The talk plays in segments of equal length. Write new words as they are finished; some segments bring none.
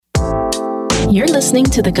You're listening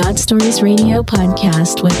to the God Stories Radio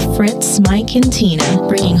podcast with Fritz, Mike, and Tina,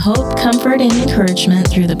 bringing hope, comfort, and encouragement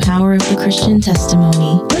through the power of the Christian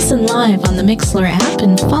testimony. Listen live on the Mixlr app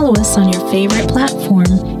and follow us on your favorite platform,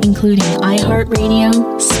 including iHeartRadio,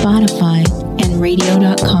 Spotify, and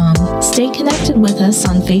radio.com. Stay connected with us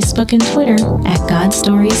on Facebook and Twitter at God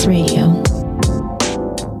Stories Radio.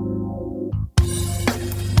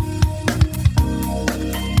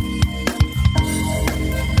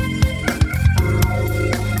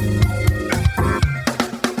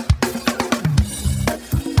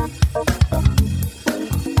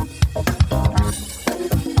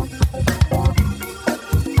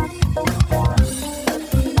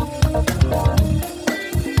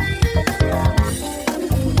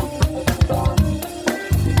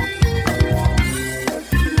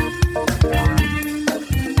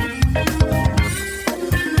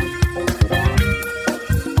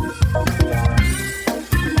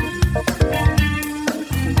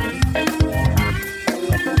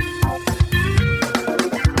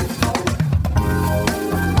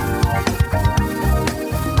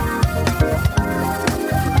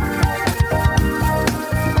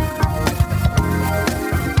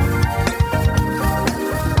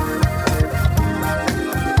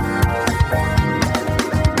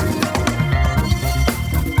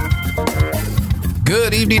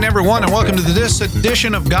 Good evening, everyone, and welcome to this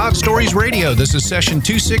edition of God Stories Radio. This is session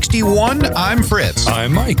 261. I'm Fritz.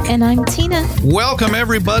 I'm Mike. And I'm Tina. Welcome,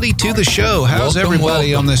 everybody, to the show. How's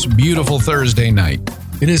everybody on this beautiful Thursday night?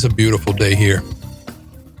 It is a beautiful day here.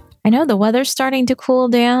 I know the weather's starting to cool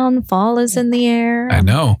down. Fall is in the air. I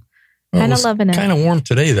know. Kind of loving it. Kind of warm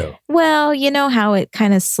today, though. Well, you know how it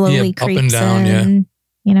kind of slowly up and creeps down, in. yeah.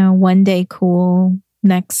 You know, one day cool,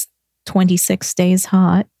 next 26 days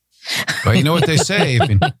hot. Well, you know what they say. If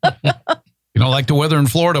you don't like the weather in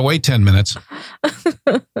Florida, wait 10 minutes.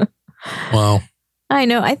 Wow. I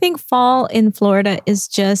know. I think fall in Florida is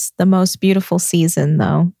just the most beautiful season,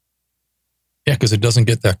 though. Yeah, because it doesn't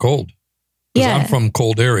get that cold. Yeah. I'm from a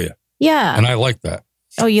cold area. Yeah. And I like that.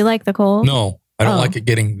 Oh, you like the cold? No, I don't like it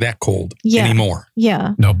getting that cold Yeah. anymore.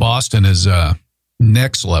 Yeah. No, Boston is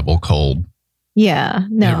next level cold. Yeah.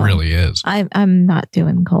 No. It really is. I'm not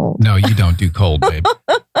doing cold. No, you don't do cold, babe.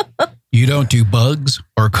 You don't do bugs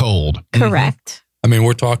or cold. Correct. I mean,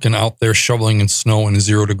 we're talking out there shoveling in snow in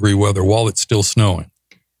 0-degree weather while it's still snowing.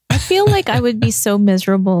 I feel like I would be so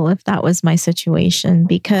miserable if that was my situation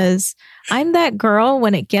because I'm that girl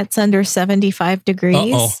when it gets under 75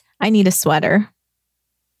 degrees. Uh-oh. I need a sweater.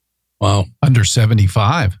 Wow. Under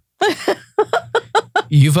 75.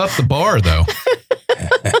 You've upped the bar, though.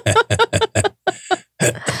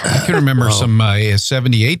 I can remember some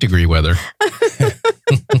 78-degree weather.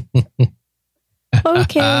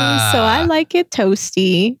 Okay, so I like it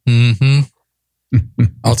toasty. Mm-hmm.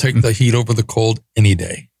 I'll take the heat over the cold any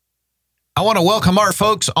day. I want to welcome our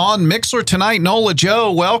folks on Mixlr tonight. Nola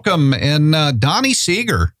Joe, welcome. And Donnie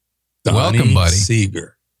Seeger. Welcome, buddy.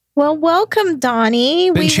 Seeger. Well, welcome,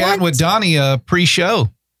 Donnie. Been chatting with Donnie pre-show.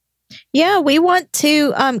 Yeah, we want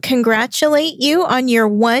to congratulate you on your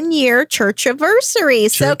 1-year church anniversary.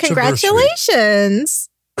 So congratulations.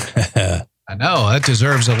 I know, that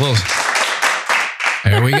deserves a little...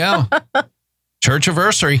 There we go. Church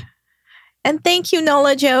anniversary. And thank you,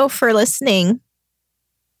 Nola Joe, for listening.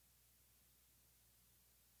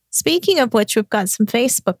 Speaking of which, we've got some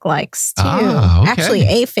Facebook likes too. Okay. Actually,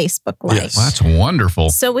 a Facebook like. Yes. Well, that's wonderful.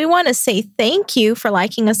 So we want to say thank you for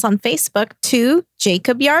liking us on Facebook to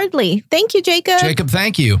Jacob Yardley. Thank you, Jacob. Jacob,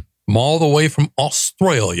 thank you. I'm all the way from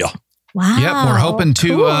Australia. Wow. Yep, we're hoping to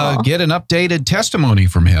cool. get an updated testimony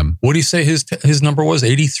from him. What do you say his number was?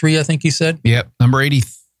 83, I think he said? Yep, number 80.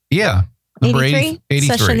 Yeah, number 83?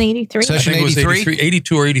 83. Session 83. Session I think it was 83?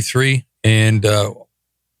 82 or 83. And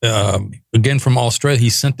again, from Australia, he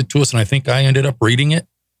sent it to us, and I think I ended up reading it.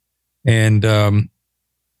 And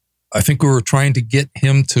I think we were trying to get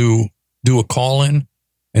him to do a call-in,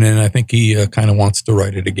 and then I think he kind of wants to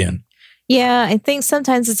write it again. Yeah, I think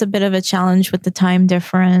sometimes it's a bit of a challenge with the time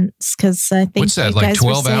difference because I think What's that, you like guys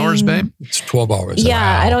were 12 hours, saying- babe? It's 12 hours. Yeah,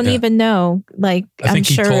 Wow. I don't Yeah. even know. Like, I think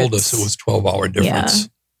I'm sure he told it's- us it was 12-hour difference.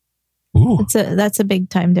 Ooh. That's a big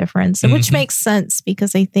time difference, which Mhm. makes sense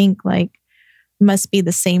because I think like it must be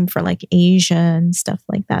the same for like Asia and stuff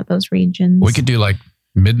like that. Those regions. We could do like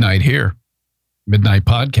midnight here. Midnight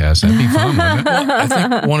podcast. That'd be fun, wouldn't it? I think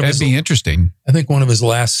one of That'd his, be interesting. I think one of his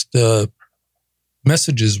last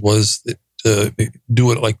messages was that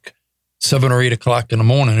do it like 7 or 8 o'clock in the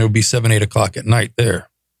morning. It would be 7, 8 o'clock at night there.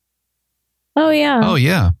 Oh yeah. Oh,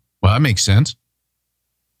 yeah. Well, that makes sense.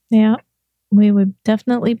 Yeah. We would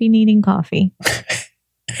definitely be needing coffee.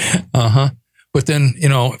 Uh-huh. But then,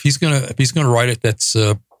 if he's gonna write it, that's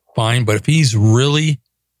fine. But if he's really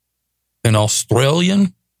an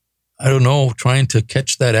Australian, I don't know, trying to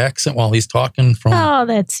catch that accent while he's talking from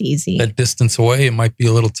that's easy. that distance away, it might be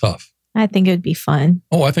a little tough. I think it would be fun.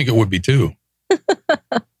 Oh, I think it would be too.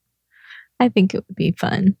 I think it would be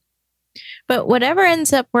fun. But whatever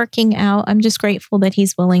ends up working out, I'm just grateful that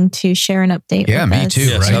he's willing to share an update with us. Yeah, me too,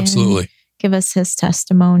 Yes, right? absolutely. Give us his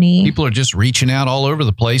testimony. People are just reaching out all over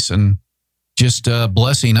the place and just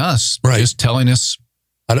blessing us, Right. just telling us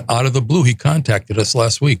Out of the blue, he contacted us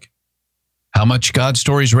last week. how much God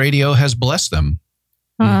Stories Radio has blessed them.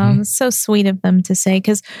 So sweet of them to say,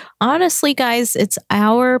 because honestly, guys, it's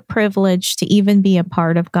our privilege to even be a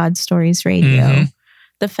part of God Stories Radio. Mhm.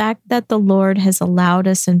 The fact that the Lord has allowed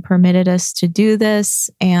us and permitted us to do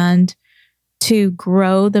this and to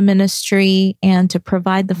grow the ministry and to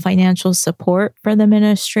provide the financial support for the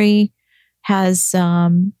ministry has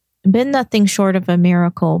been nothing short of a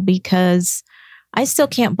miracle, because I still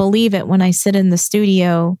can't believe it when I sit in the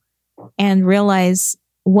studio and realize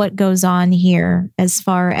what goes on here as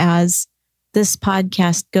far as this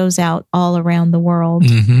podcast goes out all around the world.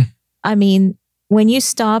 Mm-hmm. I mean, when you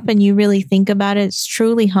stop and you really think about it, it's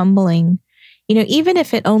truly humbling. Even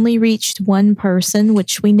if it only reached one person,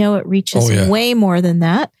 which we know it reaches way more than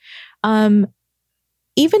that.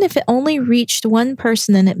 Even if it only reached one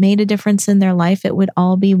person and it made a difference in their life, it would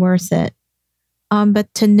all be worth it.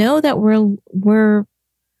 But to know that we're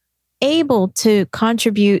able to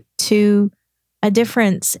contribute to a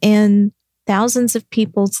difference in thousands of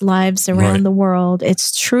people's lives around the world,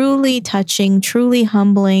 it's truly touching, truly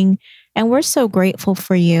humbling. And we're so grateful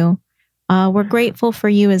for you. We're grateful for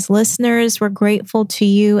you as listeners. We're grateful to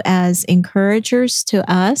you as encouragers to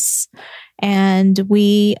us. And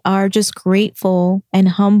we are just grateful and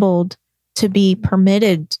humbled to be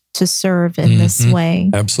permitted to serve in this way.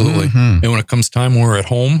 Absolutely. Mhm. And when it comes time when we're at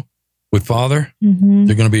home with Father,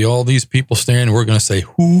 there are going to be all these people standing. We're going to say,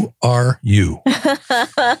 "Who are you?"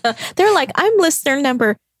 They're like, "I'm listener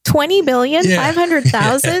number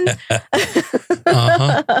 20,500,000."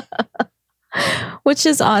 Which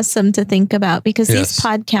is awesome to think about, because these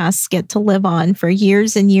podcasts get to live on for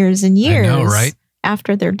years and years and years. I know, right?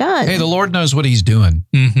 After they're done. Hey, the Lord knows what he's doing.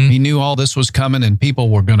 He knew all this was coming and people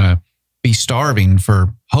were going to be starving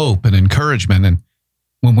for hope and encouragement. And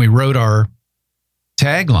when we wrote our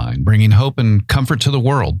tagline, bringing hope and comfort to the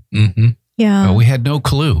world, Yeah. we had no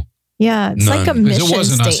clue. Yeah. It's like a Because mission it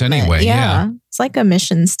wasn't us statement. anyway, yeah. It's like a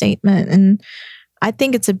mission statement. And I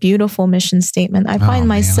think it's a beautiful mission statement. I find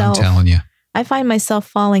Man, I'm telling you. I find myself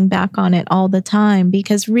falling back on it all the time,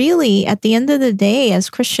 because really, at the end of the day, as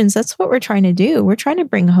Christians, that's what we're trying to do. We're trying to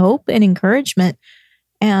bring hope and encouragement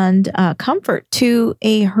and comfort to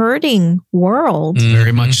a hurting world.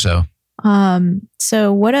 Very much so.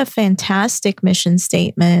 So what a fantastic mission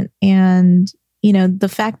statement. And,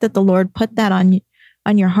 the fact that the Lord put that on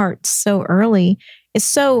your heart so early, it's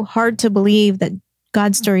so hard to believe that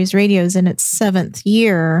God Stories Radio is in its 7th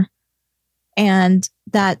year. And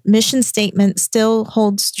that mission statement still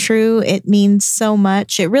holds true. It means so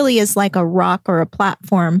much. It really is like a rock or a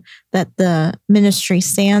platform that the ministry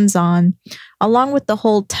stands on, along with the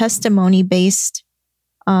whole testimony-based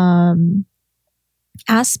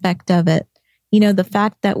aspect of it. The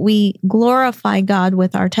fact that we glorify God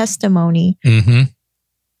with our testimony.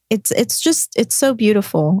 It's so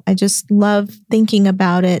beautiful. I just love thinking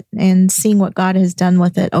about it and seeing what God has done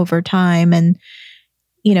with it over time. And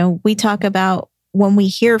we talk about, when we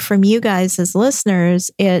hear from you guys as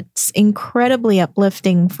listeners, it's incredibly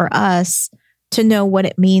uplifting for us to know what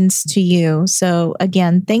it means to you. So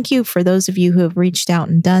again, thank you for those of you who have reached out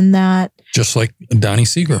and done that. Just like Donnie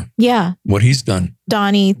Seeger. Yeah. What he's done.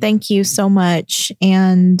 Donnie, thank you so much.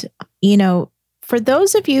 And, for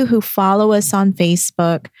those of you who follow us on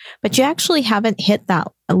Facebook, but you actually haven't hit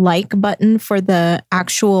that like button for the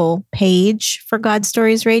actual page for God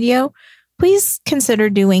Stories Radio, please consider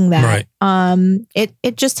doing that. Right.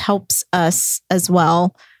 It just helps us as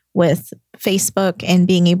well with Facebook and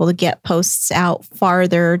being able to get posts out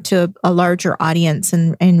farther to a larger audience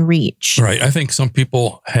and reach. Right. I think some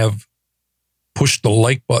people have pushed the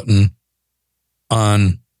like button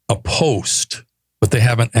on a post, but they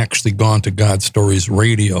haven't actually gone to God Stories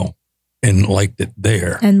Radio and liked it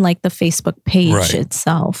there. And like the Facebook page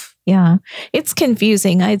itself. Yeah. It's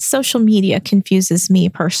confusing. Social media confuses me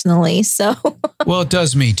personally. So, Well, it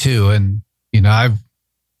does me too. And, I've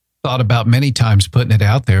thought about many times putting it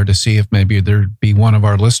out there to see if maybe there'd be one of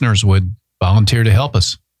our listeners would volunteer to help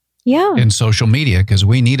us yeah. in social media, because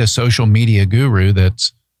we need a social media guru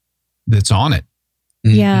that's on it.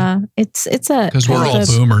 Mm-hmm. Yeah, it's a because we're all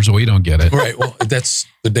boomers. We don't get it, right? Well, that's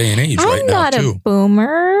the day and age I'm right now not too. A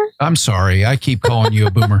boomer. I'm sorry, I keep calling you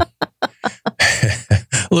a boomer.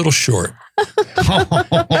 A little short.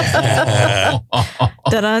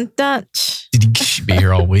 Dun-dun-dun. You should be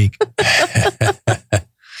here all week.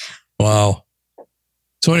 Wow.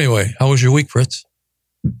 So anyway, how was your week, Fritz?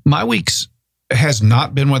 My week's has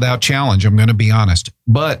not been without challenge. I'm going to be honest,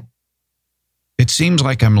 but it seems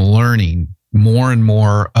like I'm learning more and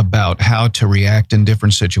more about how to react in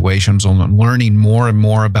different situations. I'm learning more and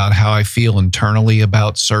more about how I feel internally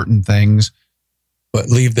about certain things. But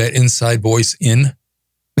leave that inside voice in.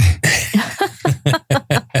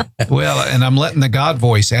 Well, and I'm letting the God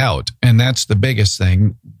voice out. And that's the biggest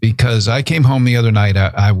thing, because I came home the other night.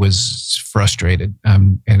 I was frustrated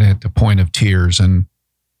and at the point of tears. And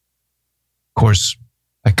of course,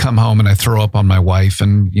 I come home and I throw up on my wife,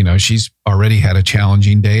 and, she's already had a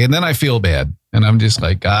challenging day. And then I feel bad. And I'm just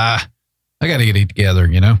like, I got to get it together,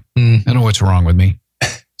 I know what's wrong with me.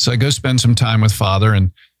 So I go spend some time with Father,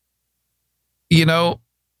 and,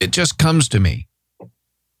 it just comes to me.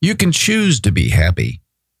 You can choose to be happy.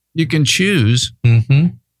 You can choose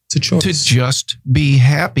It's a choice. to just be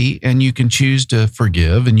happy, and you can choose to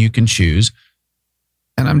forgive, and you can choose.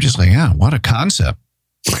 And I'm just like, what a concept.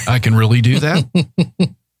 I can really do that.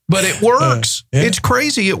 But it works. Yeah. It's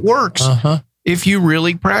crazy. It works. Uh-huh. If you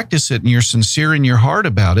really practice it and you're sincere in your heart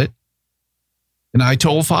about it. And I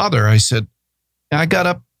told Father, I said, I got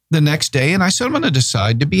up the next day and I said, I'm going to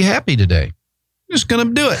decide to be happy today. I'm just going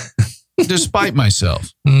to do it despite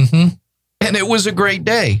myself. Mm-hmm. And it was a great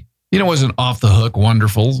day. It wasn't off the hook,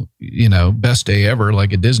 wonderful, best day ever,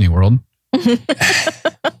 like at Disney World.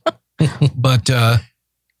 But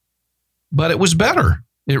it was better.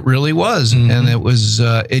 It really was. Mm-hmm. And it was,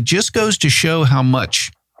 it just goes to show how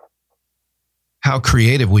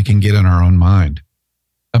creative we can get in our own mind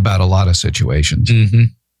about a lot of situations,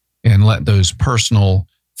 and let those personal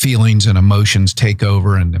feelings and emotions take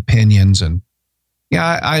over, and opinions. And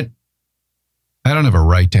I don't have a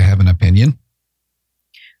right to have an opinion.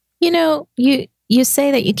 You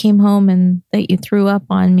say that you came home and that you threw up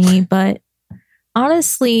on me, but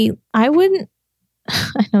honestly, I wouldn't.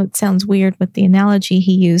 I know it sounds weird with the analogy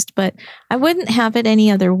he used, but I wouldn't have it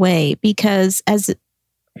any other way, because as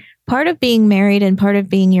part of being married and part of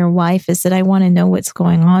being your wife is that I want to know what's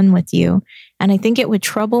going on with you. And I think it would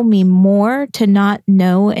trouble me more to not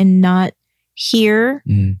know and not hear,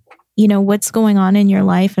 what's going on in your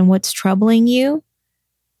life and what's troubling you,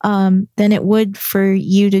 than it would for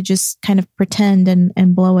you to just kind of pretend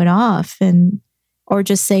and blow it off, or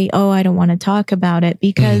just say, oh, I don't want to talk about it,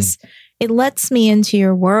 because it lets me into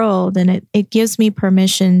your world, and it gives me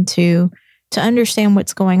permission to understand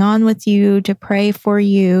what's going on with you, to pray for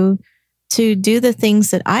you, to do the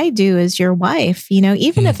things that I do as your wife,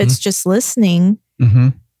 even if it's just listening. Mm-hmm.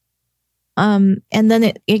 And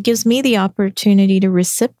then it gives me the opportunity to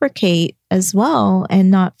reciprocate as well,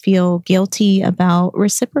 and not feel guilty about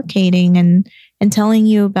reciprocating and telling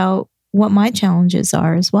you about what my challenges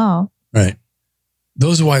are as well. Right.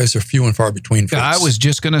 Those wives are few and far between. Fritz. I was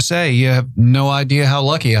just going to say, you have no idea how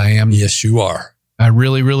lucky I am. Yes, you are. I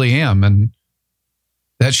really, really am. And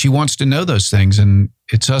that she wants to know those things. And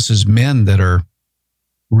it's us as men that are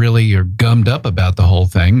gummed up about the whole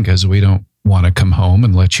thing, because we don't want to come home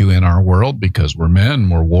and let you in our world, because we're men,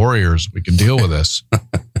 we're warriors. We can deal with this.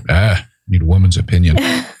 Need a woman's opinion.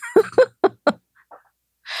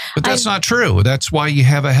 But that's not true. That's why you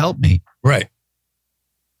have a helpmate. Right.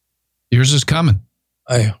 Yours is coming.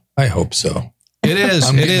 I hope so. It is.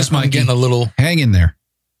 I'm getting a little. Hang in there.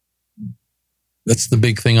 That's the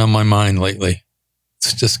big thing on my mind lately.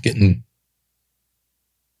 It's just getting.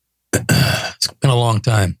 It's been a long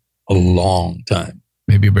time. A long time.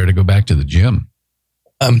 Maybe you better go back to the gym.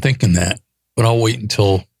 I'm thinking that, but I'll wait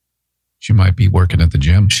until. She might be working at the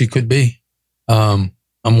gym. She could be. I'm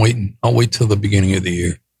waiting. I'll wait till the beginning of the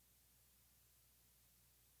year.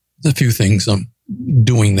 There's a few things I'm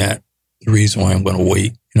doing that. The reason why I'm going to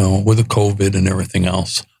wait, with the COVID and everything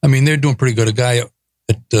else. I mean, they're doing pretty good. A guy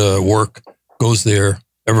at work goes there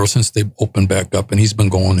ever since they opened back up, and he's been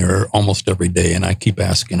going there almost every day. And I keep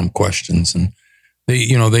asking him questions, and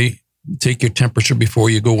they take your temperature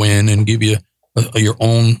before you go in and give you your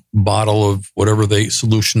own bottle of whatever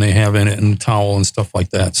solution they have in it, and a towel and stuff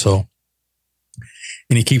like that. So,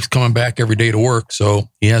 and he keeps coming back every day to work, so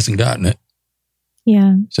he hasn't gotten it.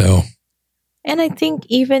 Yeah. So. And I think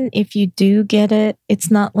even if you do get it,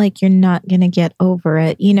 it's not like you're not going to get over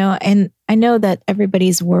it, and I know that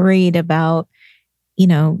everybody's worried about,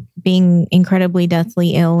 being incredibly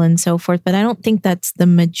deathly ill and so forth, but I don't think that's the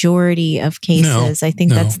majority of cases. I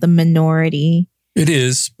think that's the minority. It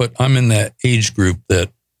is, but I'm in that age group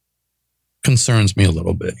that concerns me a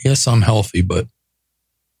little bit. Yes, I'm healthy, but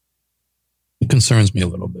it concerns me a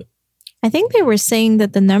little bit. I think they were saying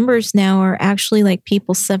that the numbers now are actually like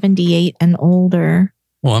people 78 and older.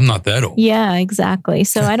 Well, I'm not that old. Yeah, exactly.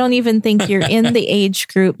 So I don't even think you're in the age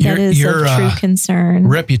group that is of true concern.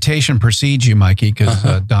 Reputation precedes you, Mikey,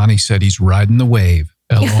 because Donnie said he's riding the wave.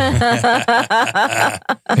 And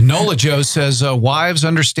Nola Joe says, wives,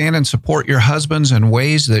 understand and support your husbands in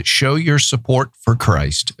ways that show your support for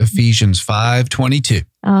Christ. Ephesians 5:22.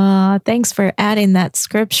 Thanks for adding that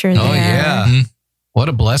scripture there. Oh, yeah. Mm-hmm. What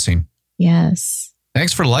a blessing. Yes.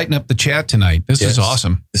 Thanks for lighting up the chat tonight. This is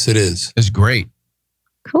awesome. Yes, it is. It's great.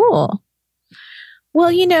 Cool.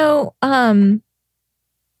 Well,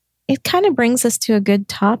 it kind of brings us to a good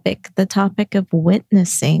topic, the topic of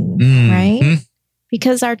witnessing, right?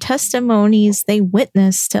 Because our testimonies, they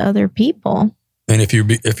witness to other people. And if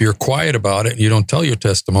you're quiet about it, and you don't tell your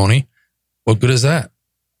testimony, what good is that?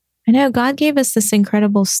 I know God gave us this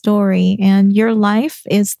incredible story, and your life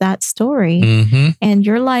is that story. Mm-hmm. And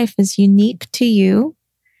your life is unique to you,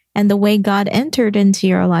 and the way God entered into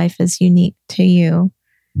your life is unique to you.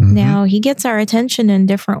 Mm-hmm. Now, he gets our attention in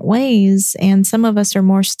different ways, and some of us are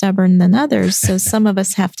more stubborn than others. So some of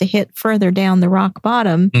us have to hit further down the rock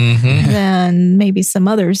bottom than maybe some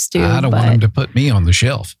others do. I don't want him to put me on the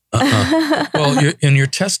shelf. Well, in your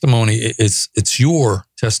testimony, it's your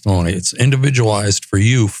testimony. It's individualized for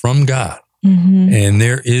you from God. Mm-hmm. And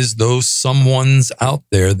there is those someones out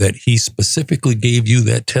there that he specifically gave you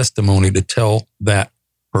that testimony to tell that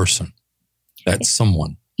person, that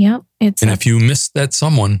someone. Yep. If you missed that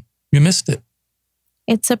someone, you missed it.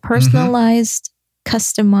 It's a personalized,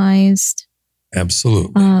 customized,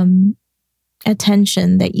 absolutely,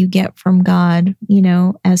 attention that you get from God,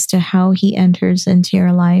 as to how he enters into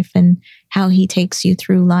your life and how he takes you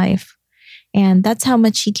through life. And that's how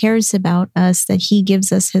much he cares about us, that he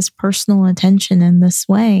gives us his personal attention in this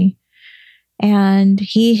way. And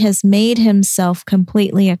he has made himself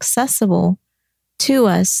completely accessible to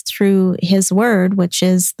us through his word, which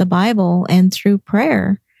is the Bible, and through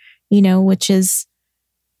prayer, which is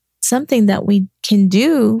something that we can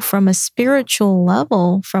do from a spiritual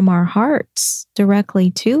level, from our hearts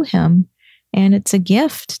directly to him. And it's a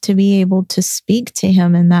gift to be able to speak to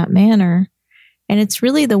him in that manner. And it's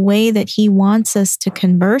really the way that he wants us to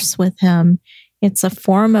converse with him. It's a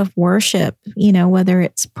form of worship, whether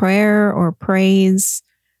it's prayer or praise.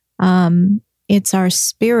 It's our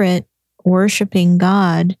spirit worshiping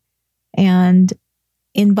God and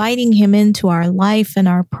inviting him into our life and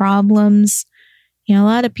our problems. A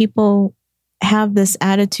lot of people have this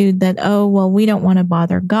attitude that, we don't want to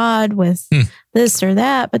bother God with this or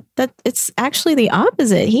that, but it's actually the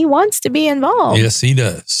opposite. He wants to be involved. Yes, he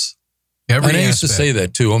does. I used to say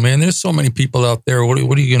that too. Oh man, there's so many people out there. What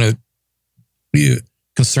are you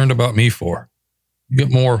concerned about me for? You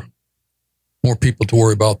get more people to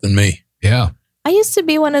worry about than me. Yeah. I used to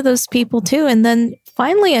be one of those people too. And then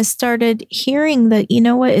finally I started hearing that,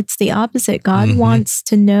 it's the opposite. God wants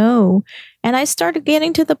to know. And I started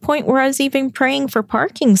getting to the point where I was even praying for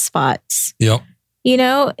parking spots. Yep.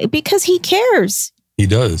 Because he cares. He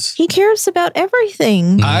does. He cares about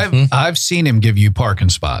everything. I've seen him give you parking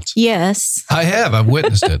spots. Yes. I have. I've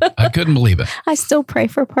witnessed it. I couldn't believe it. I still pray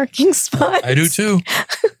for parking spots. I do too.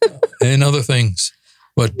 And other things.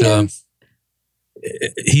 But yes.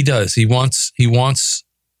 He does. He wants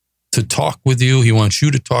to talk with you. He wants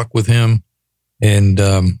you to talk with him. And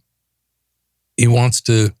he wants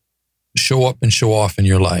to show up and show off in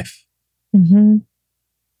your life. Mm-hmm.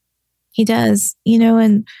 He does.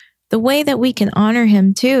 And the way that we can honor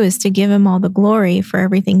him too is to give him all the glory for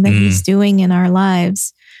everything that he's doing in our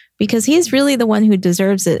lives, because he's really the one who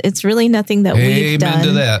deserves it. It's really nothing that we've done. Amen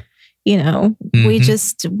to that.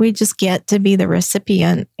 We just get to be the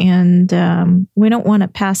recipient, and we don't want to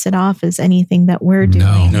pass it off as anything that we're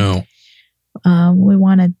doing. No. We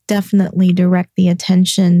want to definitely direct the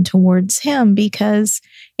attention towards him, because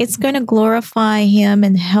it's going to glorify him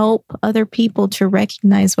and help other people to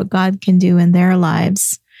recognize what God can do in their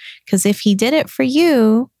lives. Because if he did it for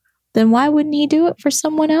you, then why wouldn't he do it for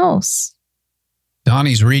someone else?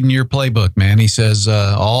 Donnie's reading your playbook, man. He says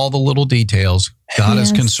all the little details. God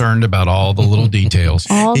is concerned about all the little details.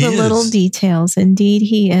 All the little details. Indeed,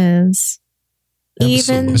 he is.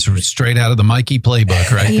 Absolutely. It's straight out of the Mikey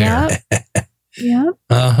playbook right there. Yep.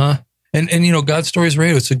 Uh-huh. And God Stories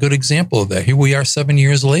Radio, it's a good example of that. Here we are 7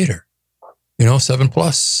 years later,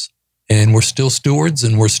 7+, and we're still stewards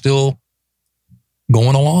and we're still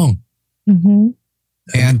going along. Mm-hmm.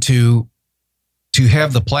 And to to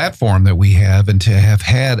have the platform that we have and to have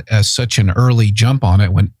had such an early jump on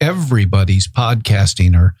it when everybody's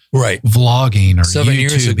podcasting or vlogging or 7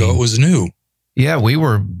 years ago, it was new. Yeah, we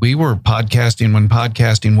were podcasting when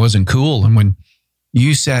podcasting wasn't cool. And when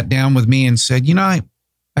you sat down with me and said,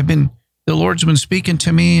 the Lord's been speaking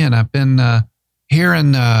to me and I've been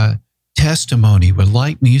hearing testimony with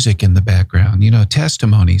light music in the background,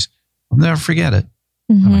 testimonies. I'll never forget it.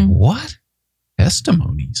 Mm-hmm. I'm like, what?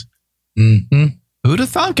 Testimonies? Mm-hmm. Who'd have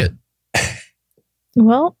thunk it?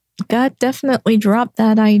 Well, God definitely dropped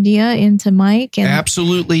that idea into Mike. And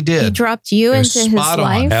absolutely did. He dropped you into his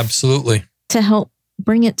life. Absolutely. To help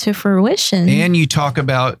bring it to fruition. And you talk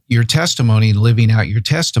about your testimony, living out your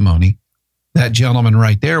testimony. That gentleman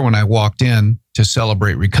right there, when I walked in to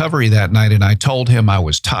celebrate recovery that night and I told him I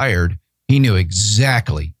was tired, he knew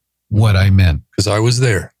exactly what I meant. Because I was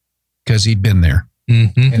there. Because he'd been there.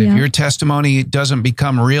 Mm-hmm. And if your testimony doesn't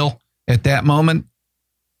become real at that moment,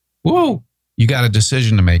 whoa, you got a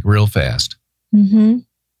decision to make real fast. Mm-hmm.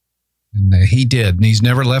 And he did. And he's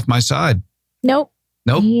never left my side. Nope.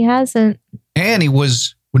 He hasn't. And he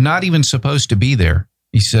was not even supposed to be there.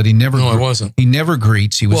 He said he never. No, I wasn't. He never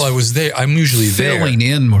greets. He was. Well, I was there. I'm usually filling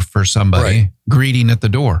in for somebody, greeting at the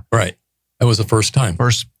door. Right. That was the first time.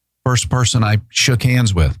 First person I shook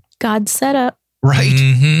hands with. God set up. Right.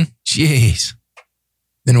 Mm-hmm. Jeez.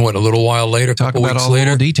 Then a little while later, talk about all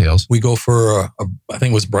the details. We go for I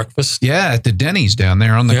think it was breakfast. Yeah, at the Denny's down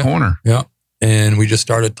there on the corner. Yeah. And we just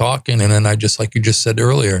started talking, and then I just, like you just said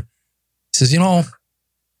earlier, he says,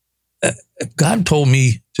 God told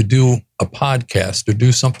me to do a podcast or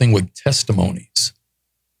do something with testimonies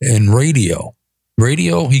and radio.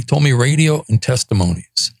 He told me radio and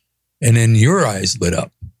testimonies. And then your eyes lit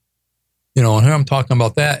up. And here I'm talking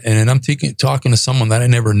about that. And then I'm talking to someone that I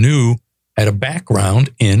never knew had a background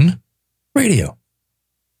in radio.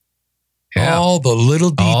 Yeah. All the little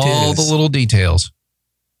details.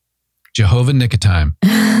 Jehovah Nicotime.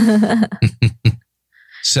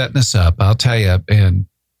 Setting us up, I'll tell you. And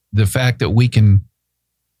the fact that we can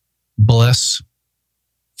bless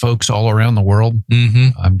folks all around the world,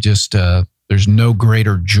 I'm just, there's no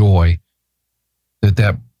greater joy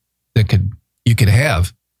that you could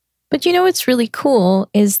have. But what's really cool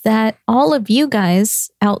is that all of you guys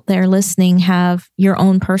out there listening have your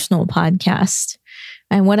own personal podcast.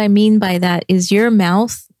 And what I mean by that is your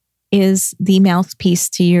mouth is the mouthpiece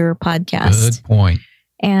to your podcast. Good point.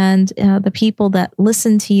 And the people that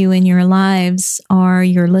listen to you in your lives are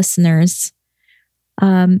your listeners.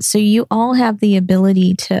 So you all have the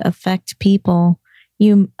ability to affect people.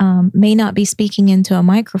 You may not be speaking into a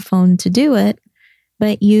microphone to do it,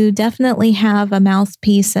 but you definitely have a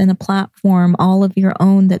mouthpiece and a platform, all of your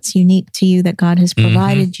own that's unique to you that God has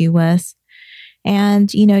provided you with.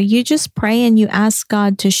 And, you just pray and you ask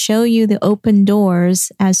God to show you the open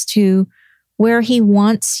doors as to where He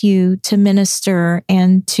wants you to minister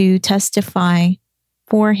and to testify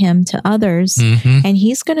for Him to others. And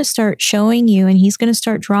He's going to start showing you, and He's going to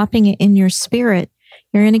start dropping it in your spirit.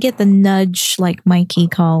 You're going to get the nudge, like Mikey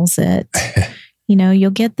calls it.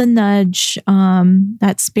 You'll get the nudge,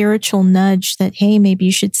 that spiritual nudge that, hey, maybe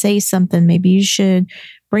you should say something. Maybe you should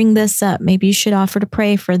bring this up. Maybe you should offer to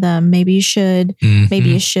pray for them. Maybe you should. Maybe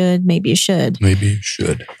you should. Maybe you should. Maybe you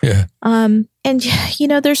should. Yeah. And,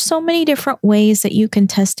 there's so many different ways that you can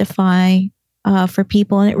testify for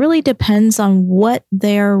people. And it really depends on what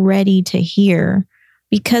they're ready to hear,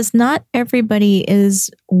 because not everybody is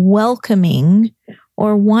welcoming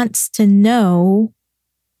or wants to know,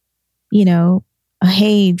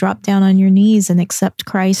 hey, drop down on your knees and accept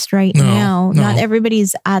Christ right now. No. Not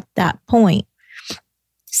everybody's at that point.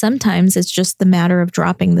 Sometimes it's just the matter of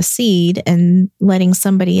dropping the seed and letting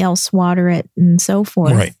somebody else water it and so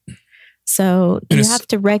forth. Right. So you have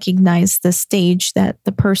to recognize the stage that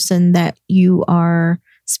the person that you are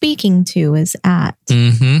speaking to is at.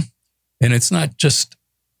 And it's not just,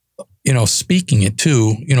 speaking it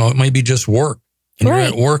too. It might be just work. And you're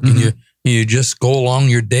at work and you just go along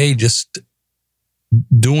your day just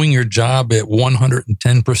doing your job at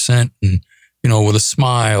 110% and, with a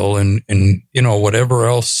smile and whatever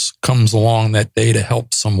else comes along that day to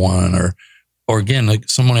help someone or again, like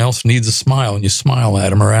someone else needs a smile and you smile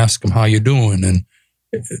at them or ask them how you're doing. And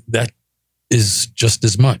that is just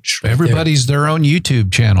as much. Right. Everybody's their own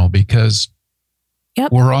YouTube channel because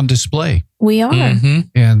we're on display. We are.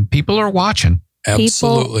 And people are watching.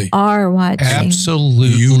 Absolutely. People are watching.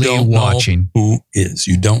 Absolutely you don't watching. Know who is.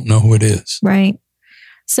 You don't know who it is. Right.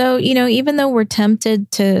 So, even though we're tempted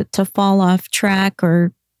to fall off track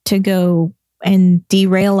or to go and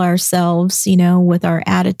derail ourselves, with our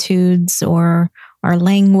attitudes or our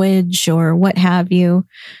language or what have you,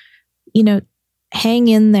 hang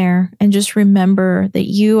in there and just remember that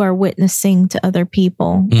you are witnessing to other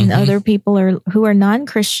people, and other people who are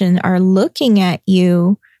non-Christian are looking at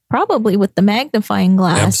you probably with the magnifying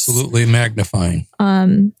glass. Absolutely magnifying.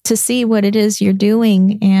 To see what it is you're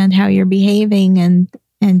doing and how you're behaving,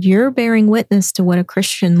 and you're bearing witness to what a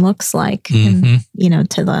Christian looks like, and,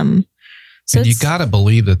 to them. So and you got to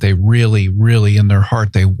believe that they really, really in their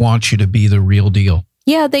heart, they want you to be the real deal.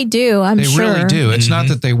 Yeah, they do. I'm sure. They really do. It's not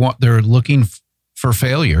that they're looking for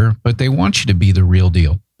failure, but they want you to be the real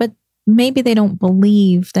deal. But maybe they don't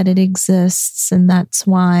believe that it exists, and that's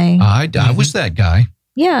why. I was that guy.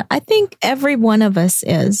 Yeah, I think every one of us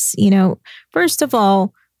is. First of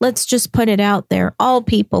all, let's just put it out there. All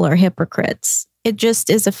people are hypocrites. It just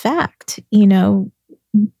is a fact. We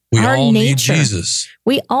all need Jesus.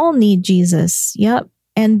 We all need Jesus. Yep.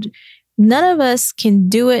 And none of us can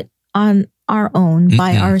do it on our own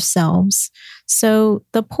by ourselves. So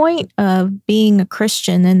the point of being a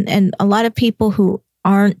Christian, and a lot of people who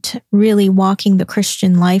aren't really walking the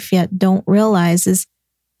Christian life yet don't realize, is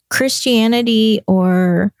Christianity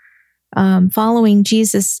or following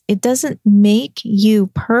Jesus, it doesn't make you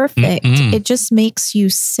perfect. It just makes you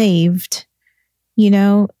saved.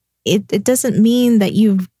 It doesn't mean that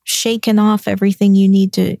you've shaken off everything you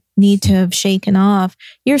need to have shaken off.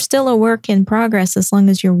 You're still a work in progress as long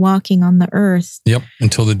as you're walking on the earth. Yep.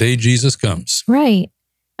 Until the day Jesus comes. Right.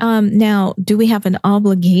 Now, do we have an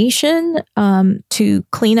obligation to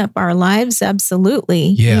clean up our lives? Absolutely.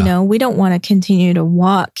 Yeah. We don't want to continue to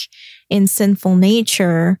walk in sinful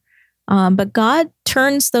nature, but God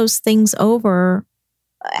turns those things over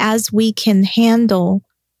as we can handle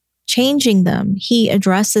changing them. He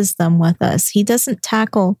addresses them with us. He doesn't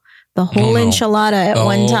tackle the whole enchilada at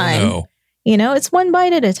one time. No. It's one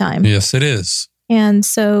bite at a time. Yes, it is. And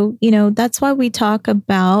so, that's why we talk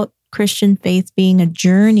about Christian faith being a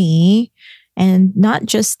journey and not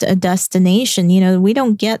just a destination. We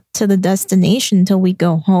don't get to the destination until we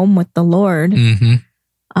go home with the Lord.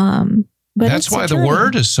 But that's why the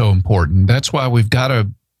Word is so important. That's why we've got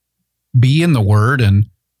to be in the Word and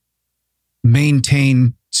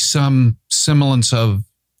maintain some semblance of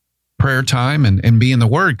prayer time and be in the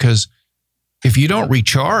Word. Because if you don't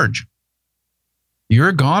recharge, you're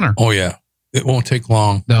a goner. Oh, yeah. It won't take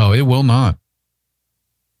long. No, it will not.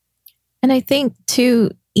 And I think,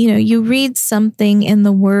 too, you read something in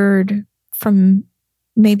the Word from,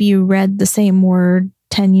 maybe you read the same word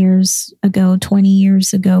 10 years ago, 20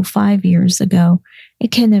 years ago, 5 years ago.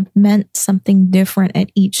 It can have meant something different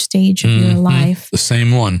at each stage of your life. The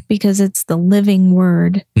same one. Because it's the living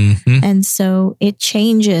Word. And so it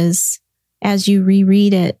changes as you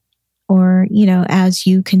reread it, or, as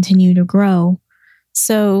you continue to grow.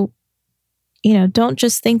 So, don't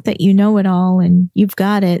just think that you know it all and you've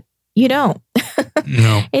got it. You don't.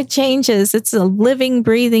 No. It changes. It's a living,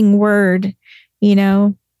 breathing Word,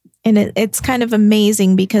 and it's kind of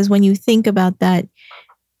amazing, because when you think about that,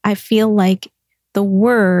 I feel like the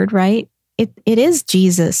Word, right? It is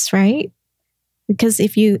Jesus, right? Because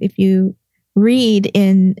if you read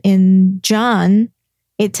in John,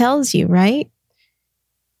 it tells you, right?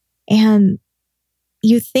 And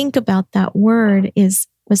you think about that Word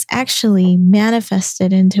was actually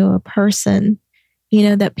manifested into a person,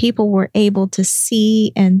 that people were able to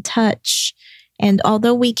see and touch. And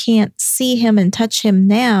although we can't see him and touch him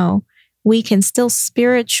now, we can still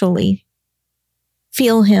spiritually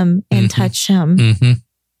feel him and touch him.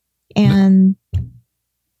 And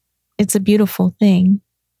it's a beautiful thing.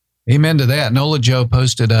 Amen to that. Nola Joe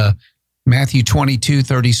posted Matthew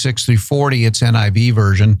 22:36-40. It's NIV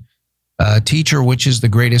version. Teacher, which is the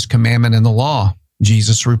greatest commandment in the law?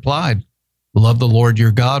 Jesus replied, love the Lord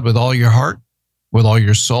your God with all your heart, with all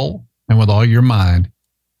your soul, and with all your mind.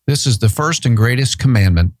 This is the first and greatest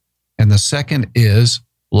commandment. And the second is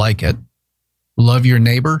like it. Love your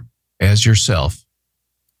neighbor as yourself.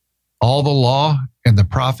 All the law and the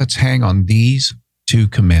prophets hang on these two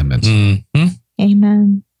commandments.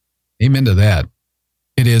 Amen. Amen to that.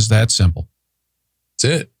 It is that simple.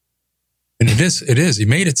 That's it. And it is. He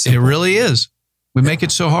made it simple. It really is. We make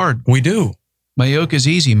it so hard. We do. My yoke is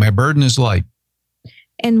easy. My burden is light.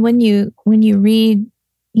 And when you read,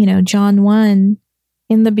 John 1,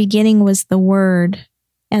 in the beginning was the Word,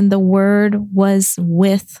 and the Word was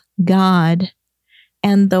with God,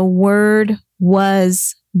 and the Word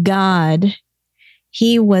was God.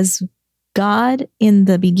 He was God in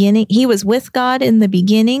the beginning. He was with God in the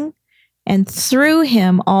beginning, and through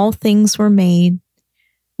him all things were made.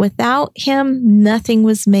 Without him, nothing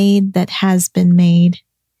was made that has been made.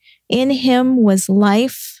 In him was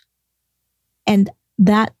life, and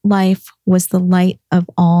that life was the light of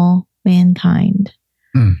all mankind.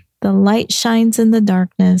 The The light shines in the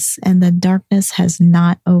darkness, and the darkness has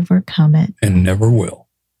not overcome it. And never will.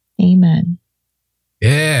 Amen.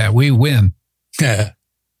 Yeah, we win. Yeah.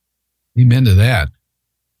 Amen to that.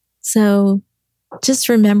 So just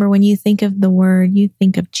remember, when you think of the word, you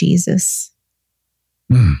think of Jesus.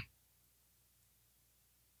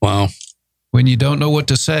 Wow. When you don't know what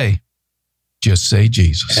to say, just say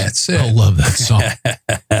Jesus. That's it. I love that song.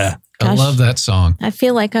 I love that song. I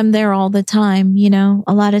feel like I'm there all the time. You know,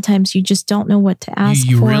 a lot of times you just don't know what to ask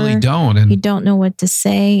for. You really don't. And you don't know what to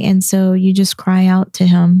say. And so you just cry out to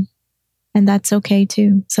him. And that's okay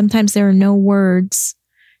too. Sometimes there are no words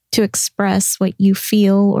to express what you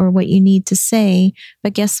feel or what you need to say.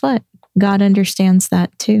 But guess what? God understands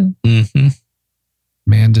that too. Mm-hmm.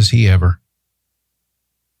 Man, does he ever.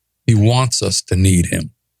 He wants us to need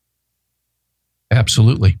him.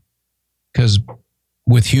 Absolutely. Because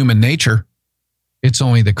with human nature, it's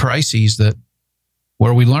only the crises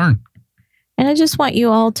where we learn. And I just want you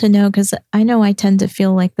all to know, because I know I tend to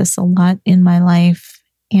feel like this a lot in my life.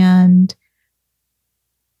 And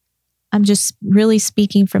I'm just really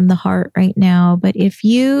speaking from the heart right now. But if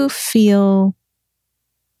you feel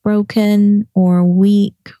broken or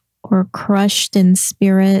weak or crushed in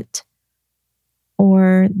spirit,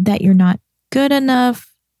 or that you're not good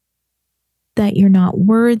enough, that you're not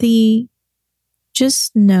worthy,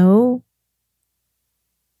 just know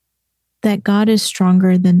that God is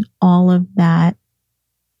stronger than all of that.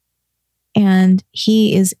 And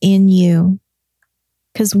he is in you.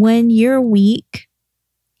 Because when you're weak,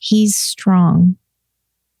 he's strong.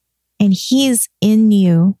 And he's in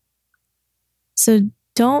you. So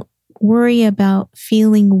don't worry about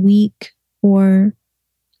feeling weak or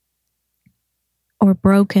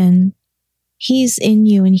broken. He's in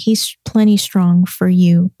you, and he's plenty strong for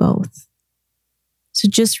you both. So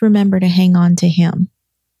just remember to hang on to him.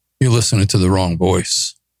 You're listening to the wrong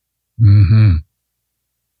voice. Mm-hmm.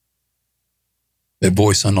 That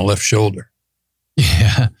voice on the left shoulder.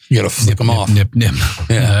 Yeah. You got to flick them off. Nip.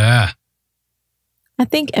 Yeah. I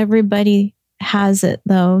think everybody has it,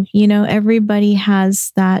 though. You know, everybody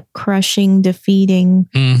has that crushing, defeating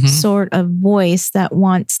sort of voice that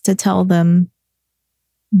wants to tell them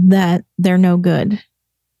that they're no good.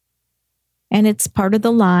 And it's part of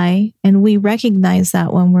the lie. And we recognize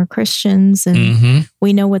that when we're Christians, and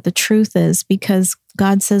we know what the truth is, because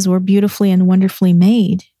God says we're beautifully and wonderfully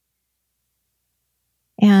made.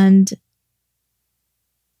 And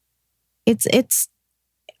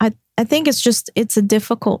I think it's a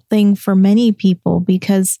difficult thing for many people,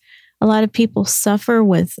 because a lot of people suffer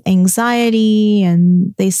with anxiety,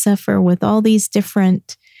 and they suffer with all these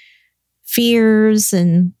different fears,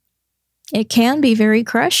 and it can be very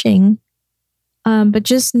crushing. But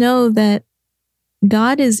just know that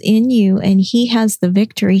God is in you, and he has the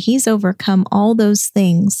victory. He's overcome all those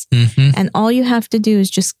things. And all you have to do is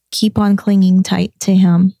just keep on clinging tight to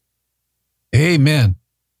him. Amen.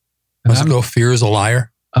 Let's go. Fear is a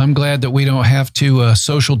liar. I'm glad that we don't have to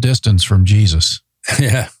social distance from Jesus.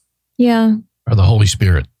 Yeah. Yeah. Or the Holy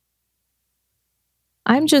Spirit.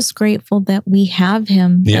 I'm just grateful that we have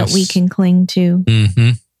him, that we can cling to.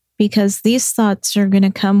 Because these thoughts are going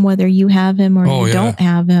to come whether you have him or you don't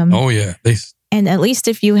have him. Oh, yeah. And at least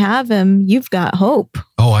if you have him, you've got hope.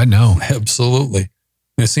 Oh, I know. Absolutely.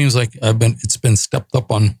 And it seems like it's been stepped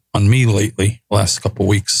up on me lately. Last couple of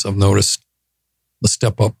weeks, I've noticed the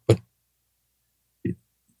step up. But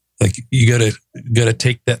like, you gotta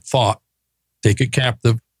take that thought, take it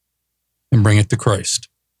captive, and bring it to Christ.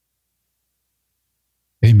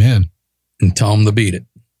 Amen. And tell him to beat it.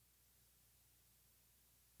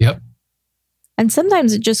 Yep. And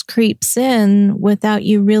sometimes it just creeps in without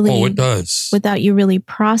you really. Oh, it does. Without you really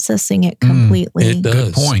processing it completely. It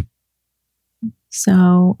does. Good point.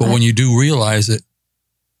 So, but when you do realize it,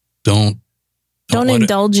 don't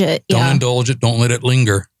indulge it. Don't indulge it. Don't let it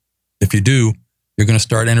linger. If you do, you're going to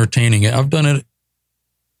start entertaining it. I've done it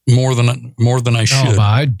more than I should. Oh,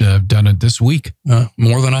 I've done it this week.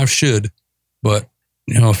 More than I should. But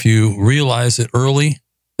if you realize it early,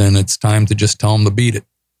 then it's time to just tell him to beat it.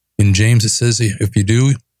 In James, it says, if you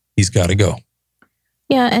do, he's got to go.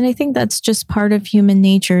 Yeah, and I think that's just part of human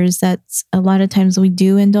nature, is that a lot of times we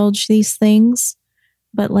do indulge these things.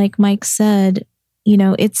 But like Mike said,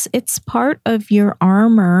 it's part of your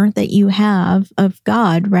armor that you have of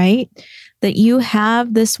God, right? That you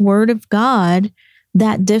have this word of God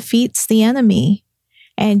that defeats the enemy.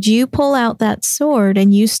 And you pull out that sword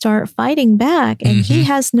and you start fighting back, and he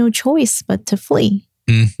has no choice but to flee.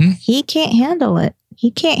 He can't handle it.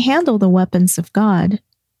 He can't handle the weapons of God.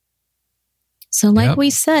 So like we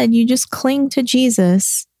said, you just cling to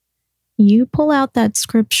Jesus. You pull out that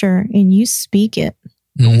scripture and you speak it.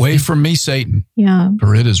 Away from me, Satan. Yeah.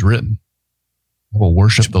 For it is written, I will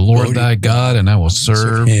worship the Lord thy God, and I will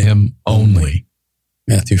serve him only.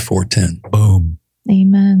 Matthew 4:10. Boom.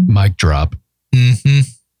 Amen. Mic drop.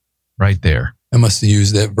 Right there. I must have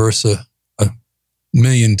used that verse a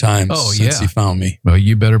million times since he found me. Well,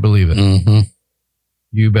 you better believe it.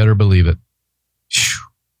 You better believe it.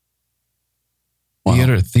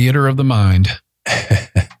 Wow. Theater of the mind.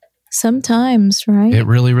 Sometimes, right? It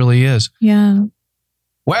really, really is. Yeah.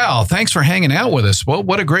 Wow. Thanks for hanging out with us. Well,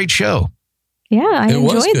 what a great show. Yeah, I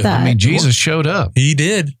enjoyed that. I mean, Jesus showed up. He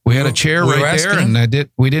did. We had a chair right there, and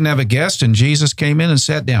we didn't have a guest, and Jesus came in and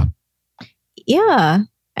sat down. Yeah.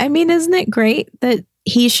 I mean, isn't it great that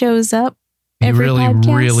he shows up? He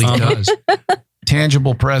really does.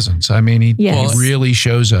 Tangible presence. I mean, he really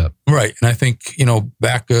shows up. Right. And I think,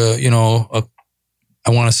 back, I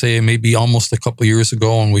want to say maybe almost a couple of years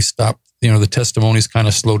ago when we stopped, the testimonies kind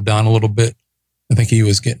of slowed down a little bit. I think he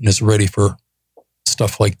was getting us ready for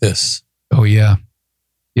stuff like this. Oh, yeah.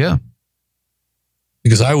 Yeah.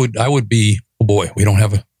 Because I would be, oh boy, we don't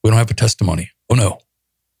have a testimony. Oh no.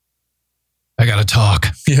 I got to talk.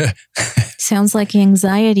 Yeah. Sounds like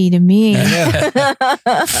anxiety to me. Yeah. Fear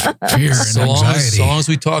and anxiety. As long as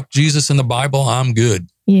we talk Jesus and the Bible, I'm good.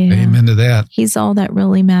 Yeah. Amen to that. He's all that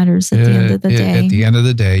really matters at the end of the day. At the end of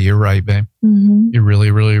the day, you're right, babe. You're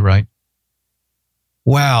really, really right.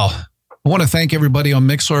 Wow. I want to thank everybody on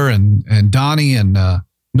Mixlr and Donnie and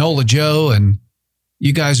Nola Joe, and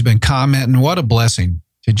you guys have been commenting. What a blessing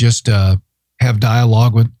to just have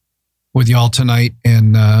dialogue with y'all tonight.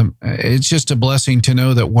 And it's just a blessing to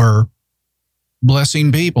know that we're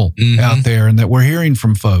blessing people out there and that we're hearing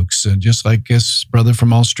from folks. And just like this brother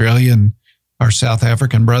from Australia and our South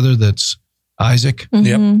African brother, that's Isaac.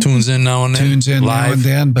 Yep. Tunes in now and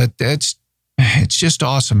then. But it's just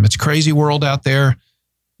awesome. It's a crazy world out there.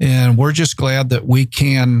 And we're just glad that we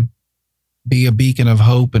can be a beacon of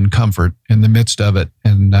hope and comfort in the midst of it.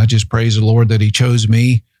 And I just praise the Lord that he chose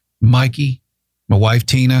me, Mikey, my wife,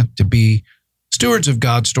 Tina, to be stewards of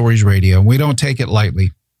God Stories Radio. We don't take it lightly.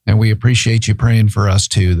 And we appreciate you praying for us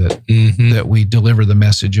too, that we deliver the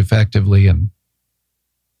message effectively. And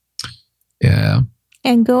yeah.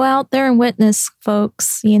 And go out there and witness,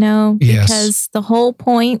 folks, because the whole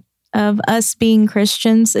point of us being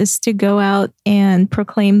Christians is to go out and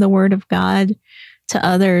proclaim the word of God to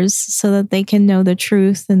others so that they can know the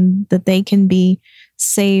truth and that they can be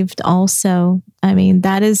saved also. I mean,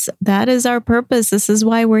 that is our purpose. This is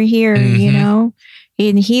why we're here, and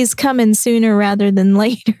he's coming sooner rather than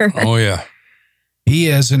later. Oh yeah. He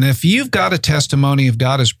is. And if you've got a testimony, if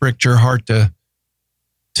God has pricked your heart to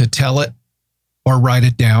tell it or write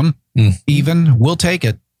it down, even, we'll take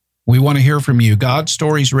it. We want to hear from you. God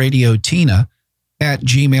Stories Radio Tina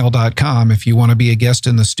 @gmail.com. If you want to be a guest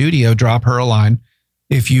in the studio, drop her a line.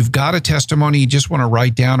 If you've got a testimony you just want to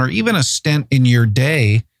write down, or even a stint in your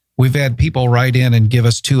day, we've had people write in and give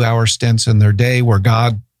us 2-hour stints in their day where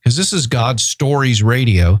because this is God Stories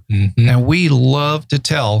Radio, and we love to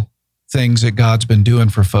tell things that God's been doing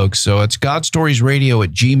for folks. So it's godstoriesradio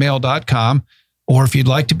 @gmail.com. Or if you'd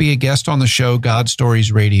like to be a guest on the show, God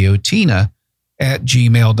Stories Radio Tina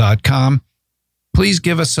 @gmail.com. Please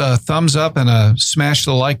give us a thumbs up and smash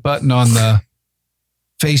the like button on the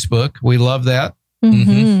Facebook. We love that.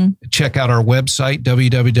 Check out our website,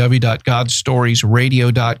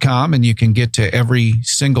 www.godstoriesradio.com, and you can get to every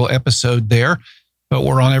single episode there. But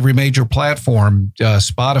we're on every major platform,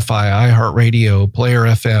 Spotify, iHeartRadio, Player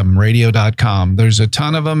FM, radio.com. There's a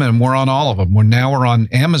ton of them, and we're on all of them. We're on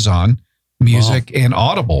Amazon Music and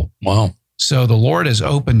Audible. Wow. So the Lord has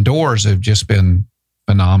opened doors that have just been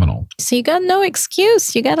phenomenal. So you got no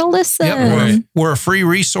excuse. You got to listen. Yep, we're a free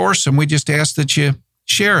resource, and we just ask that you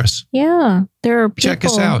share us. Yeah. There are people check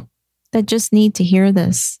us out that just need to hear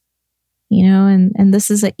this, and this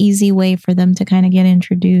is an easy way for them to kind of get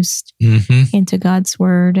introduced into God's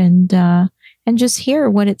word and just hear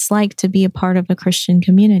what it's like to be a part of a Christian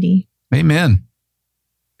community. Amen.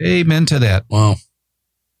 Amen to that. Wow.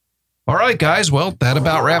 All right, guys. Well, that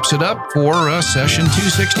about wraps it up for session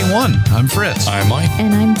 261. I'm Fritz. I'm Mike.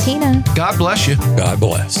 And I'm Tina. God bless you. God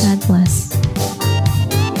bless. God bless.